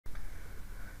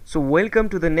So welcome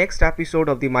to the next episode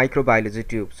of the Microbiology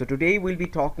Tube. So today we'll be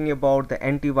talking about the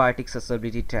antibiotic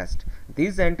susceptibility test.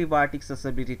 This antibiotic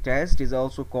susceptibility test is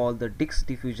also called the Dix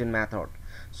diffusion method.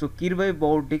 So Kirby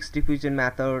Dix diffusion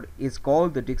method is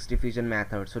called the Dix diffusion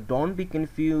method. So don't be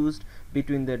confused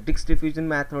between the Dix diffusion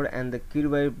method and the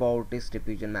Kirby Dix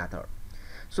diffusion method.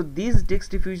 So this Dix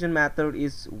diffusion method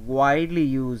is widely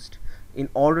used in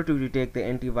order to detect the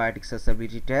antibiotic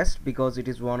susceptibility test because it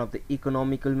is one of the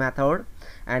economical method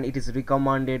and it is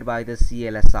recommended by the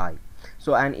CLSI.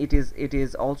 So and it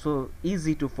is also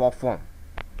easy to perform.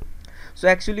 So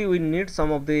actually we need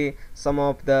some of the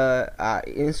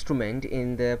instrument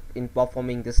in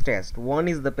performing this test. One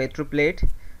is the Petri plate,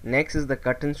 next is the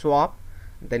cotton swab,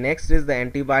 the next is the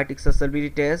antibiotic susceptibility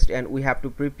test, and we have to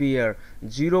prepare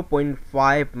 0.5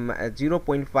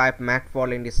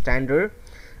 McFarland standard,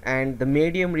 and the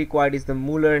medium required is the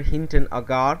Muller-Hinton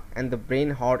agar and the brain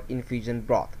heart infusion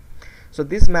broth. So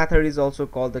this method is also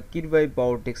called the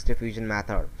Kirby-Dix diffusion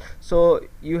method. So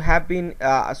you have been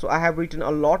so I have written a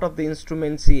lot of the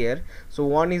instruments here. So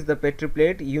one is the Petri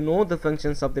plate. You know the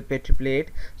functions of the Petri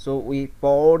plate. So we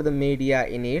pour the media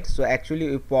in it. So actually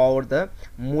we pour the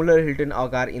Muller-Hinton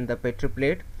agar in the Petri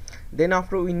plate. Then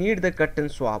after we need the cotton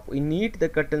swab. We need the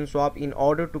cotton swab in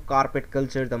order to carpet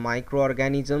culture the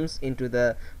microorganisms into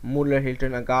the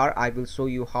Muller-Hinton agar. I will show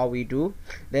you how we do.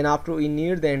 Then after we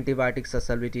need the antibiotic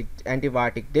susceptibility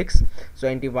antibiotic Dix. So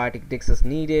antibiotic Dix is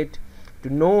needed to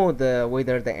know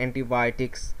whether the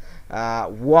antibiotics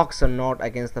works or not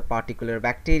against the particular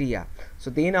bacteria. So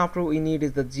then after we need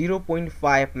is the 0.5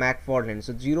 McFarland.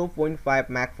 So 0.5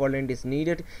 McFarland is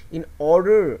needed in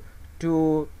order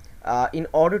to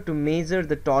measure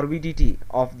the turbidity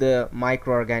of the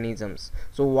microorganisms.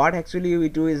 So what actually we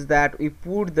do is that we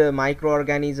put the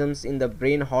microorganisms in the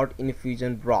brain heart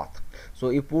infusion broth. So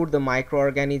we put the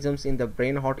microorganisms in the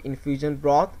brain heart infusion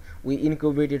broth. We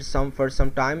incubate it for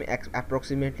some time,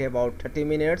 approximately about 30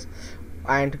 minutes,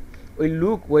 and we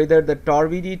look whether the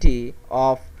turbidity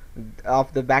of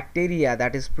the bacteria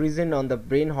that is present on the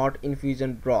brain heart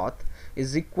infusion broth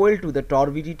is equal to the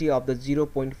turbidity of the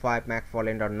 0.5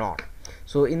 McFarland or not.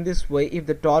 So in this way, if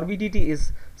the turbidity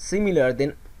is similar,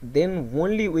 then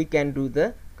only we can do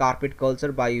the carpet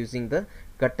culture by using the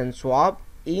cotton swab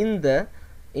in the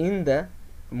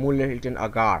Muller-Hinton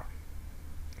agar.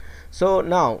 So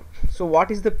now, so what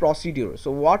is the procedure?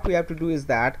 So what we have to do is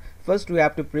that first we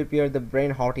have to prepare the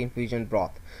brain heart infusion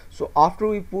broth. So after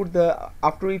we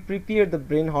prepare the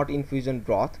brain heart infusion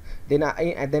broth,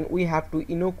 then we have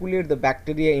to inoculate the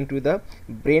bacteria into the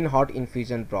brain heart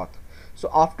infusion broth. So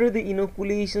after the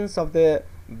inoculations of the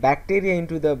bacteria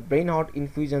into the brain heart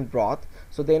infusion broth,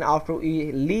 so then after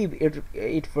we leave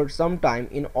it for some time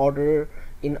in order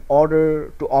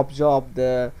to absorb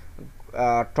the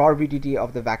turbidity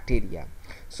of the bacteria.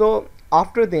 So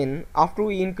after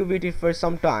we incubate it for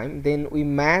some time, then we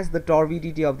mask the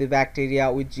turbidity of the bacteria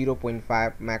with 0.5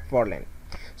 McFarland.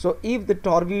 So if the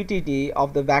turbidity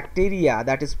of the bacteria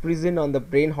that is present on the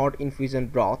brain heart infusion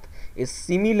broth is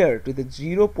similar to the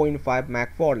 0.5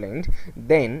 McFarland,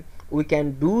 then we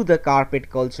can do the carpet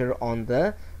culture on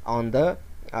the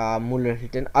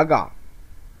Muller-Hinton agar.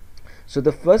 So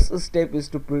the first step is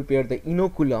to prepare the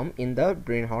inoculum in the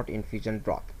brain heart infusion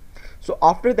broth. So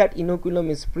after that inoculum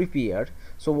is prepared,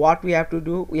 so what we have to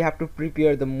do, we have to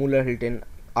prepare the Muller-Hinton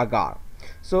agar.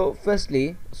 So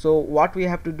firstly, so what we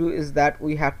have to do is that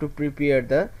we have to prepare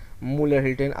the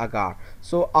Muller-Hinton agar.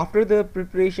 So after the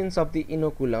preparations of the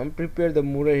inoculum, prepare the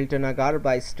Muller-Hinton agar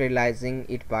by sterilizing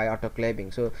it by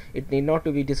autoclaving. So it need not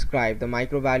to be described. The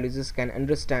microbiologists can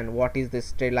understand what is the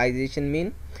sterilization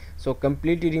mean. So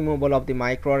completely removal of the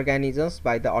microorganisms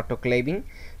by the autoclaving.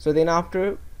 So then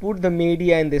after, put the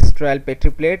media in the sterile Petri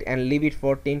plate and leave it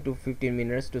for 10 to 15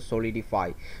 minutes to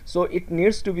solidify. So it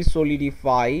needs to be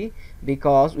solidify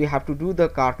because we have to do the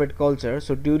carpet culture.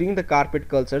 So during the carpet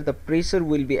culture, the pressure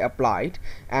will be applied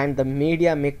and the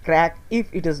media may crack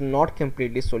if it is not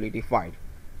completely solidified.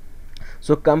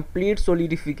 So complete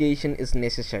solidification is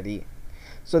necessary.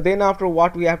 So then after,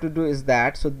 what we have to do is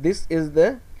that, so this is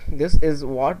the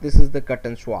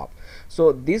cotton swab.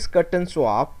 So this cotton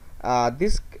swab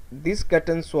this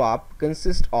cotton swab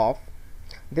consists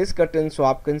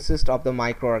of the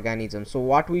microorganisms. So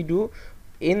what we do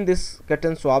in this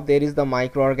cotton swab, there is the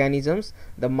microorganisms.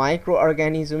 The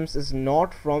microorganisms is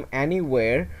not from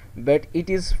anywhere, but it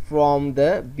is from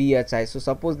the BHI. So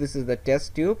suppose this is the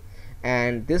test tube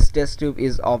and this test tube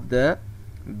is of the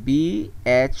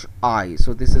BHI.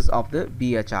 So this is of the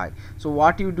BHI. So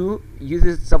what you do,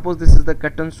 suppose this is the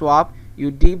cotton swab,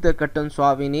 you dip the cotton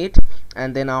swab in it,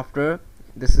 and then after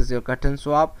this is your cotton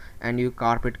swab, and you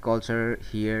carpet culture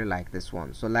here like this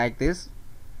one. So like this,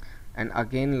 and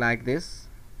again like this,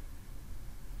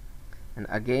 and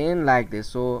again like this.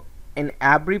 So in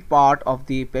every part of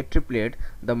the petri plate,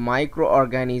 the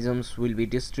microorganisms will be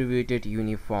distributed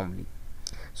uniformly.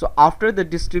 So after the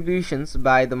distributions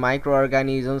by the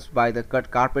microorganisms by the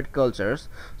carpet cultures,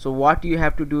 so what you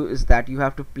have to do is that you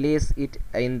have to place it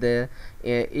in the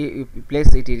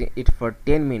place it in it for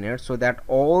 10 minutes, so that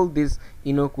all these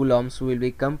inoculums will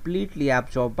be completely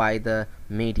absorbed by the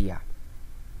media.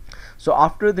 So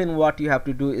after then what you have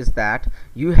to do is that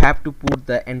you have to put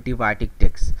the antibiotic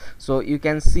discs. So you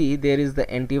can see there is the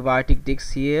antibiotic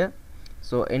discs here.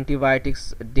 So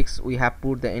antibiotics discs, we have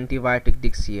put the antibiotic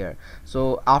discs here.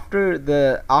 So after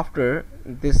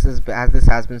this is, as this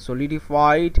has been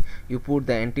solidified, you put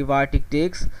the antibiotic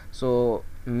discs. So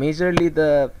majorly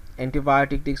the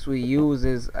antibiotic discs we use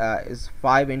is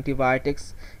 5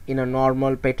 antibiotics in a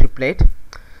normal petri plate.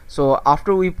 So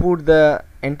after we put the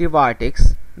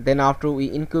antibiotics, then after we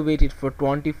incubate it for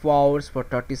 24 hours for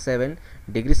 37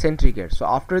 degrees centigrade. So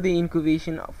after the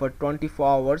incubation for 24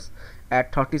 hours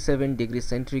at 37 degrees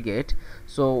centigrade,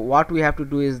 so what we have to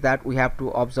do is that we have to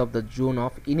observe the zone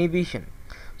of inhibition.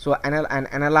 So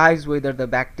analyze whether the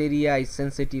bacteria is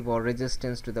sensitive or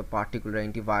resistant to the particular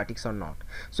antibiotics or not.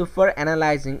 So for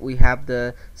analyzing, we have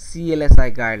the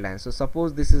CLSI guidelines. So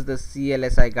suppose this is the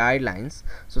CLSI guidelines.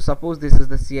 So suppose this is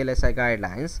the CLSI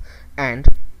guidelines, and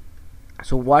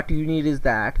so what you need is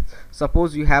that,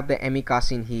 suppose you have the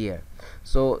amikacin here.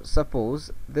 So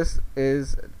suppose this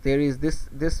is this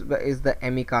is the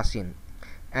amikacin,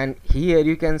 and here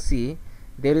you can see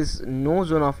there is no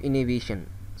zone of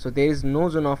inhibition. So there is no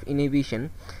zone of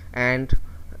inhibition, and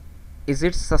is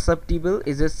it susceptible,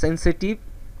 is it sensitive,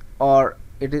 or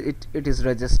it is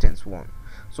resistance one?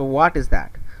 So what is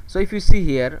that? So if you see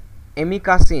here,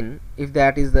 amikacin, if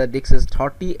that is the disc is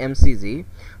 30 mcg,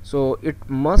 so it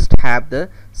must have the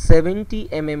 70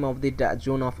 mm of the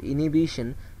zone of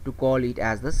inhibition to call it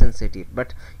as the sensitive,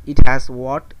 but it has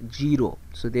what? 0.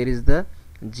 So there is the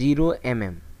 0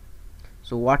 mm.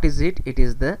 So what is it? It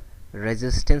is the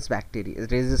resistance bacteria,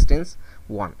 resistance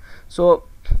 1. So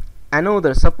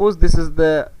another, suppose this is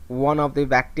the one of the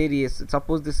bacteria,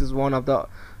 suppose this is one of the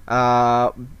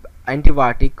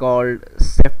antibiotic called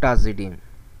ceftazidime,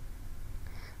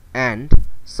 and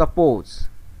suppose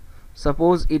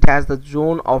it has the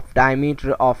zone of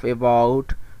diameter of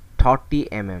about 30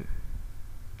 mm.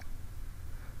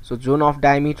 So zone of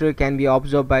diameter can be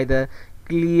observed by the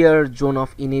clear zone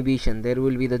of inhibition. There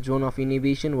will be the zone of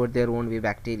inhibition where there won't be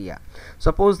bacteria.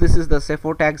 Suppose this is the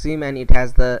cefotaxime and it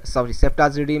has the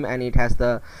ceftazidime and it has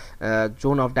the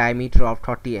zone of diameter of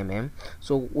 30 mm.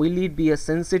 So will it be a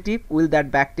sensitive? Will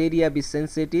that bacteria be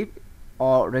sensitive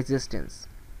or resistance?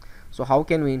 So how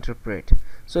can we interpret?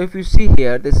 So if you see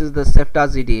here, this is the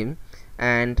ceftazidime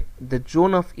and the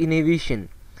zone of inhibition.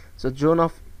 So zone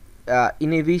of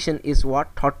inhibition is what?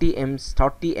 30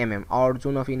 mm. Our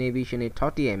zone of inhibition is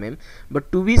 30 mm, but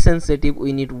to be sensitive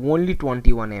we need only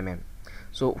 21 mm.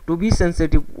 So to be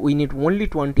sensitive we need only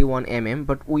 21 mm,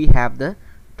 but we have the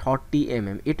 30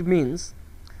 mm. It means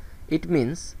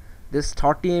this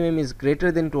 30 mm is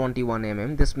greater than 21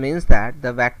 mm. This means that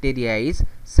the bacteria is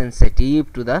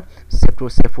sensitive to the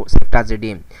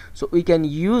ceftazidime. So we can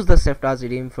use the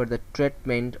ceftazidime for the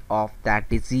treatment of that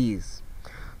disease.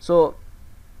 So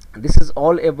this is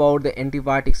all about the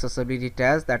antibiotic susceptibility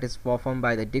test that is performed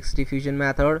by the disc diffusion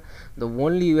method. The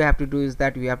only you have to do is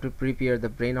that you have to prepare the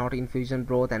brain out infusion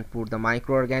broth and put the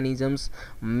microorganisms,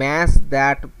 mask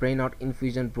that brain out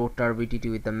infusion broth turbidity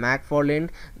with the macfarlane,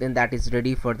 then that is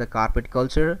ready for the carpet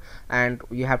culture. And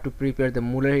you have to prepare the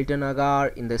Muller-Hilton agar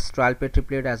in the sterile petri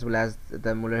plate, as well as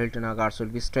the Muller-Hilton agar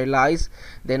should be sterilized.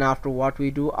 Then after what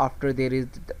we do, after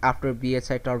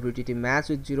BSI turbidity match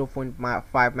with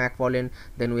 0.5 macfarlane,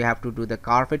 then we have to do the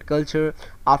carpet culture.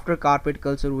 After carpet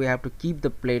culture we have to keep the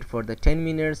plate for the 10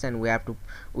 minutes and we have to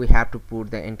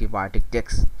put the antibiotic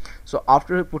discs. So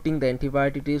after putting the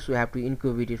antibiotic discs, we have to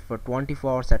incubate it for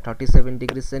 24 hours at 37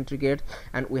 degrees centigrade,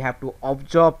 and we have to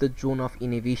observe the zone of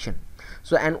inhibition.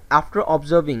 So, and after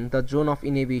observing the zone of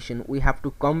inhibition, we have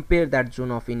to compare that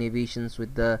zone of inhibitions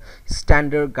with the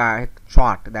standard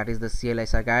chart, that is the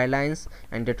CLSI guidelines,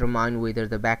 and determine whether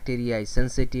the bacteria is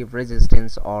sensitive,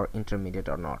 resistant, or intermediate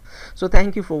or not. So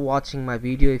thank you for watching my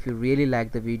video. If you really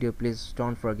like the video, please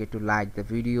don't forget to like the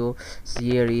video,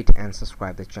 share it, and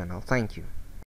subscribe the channel. Thank you.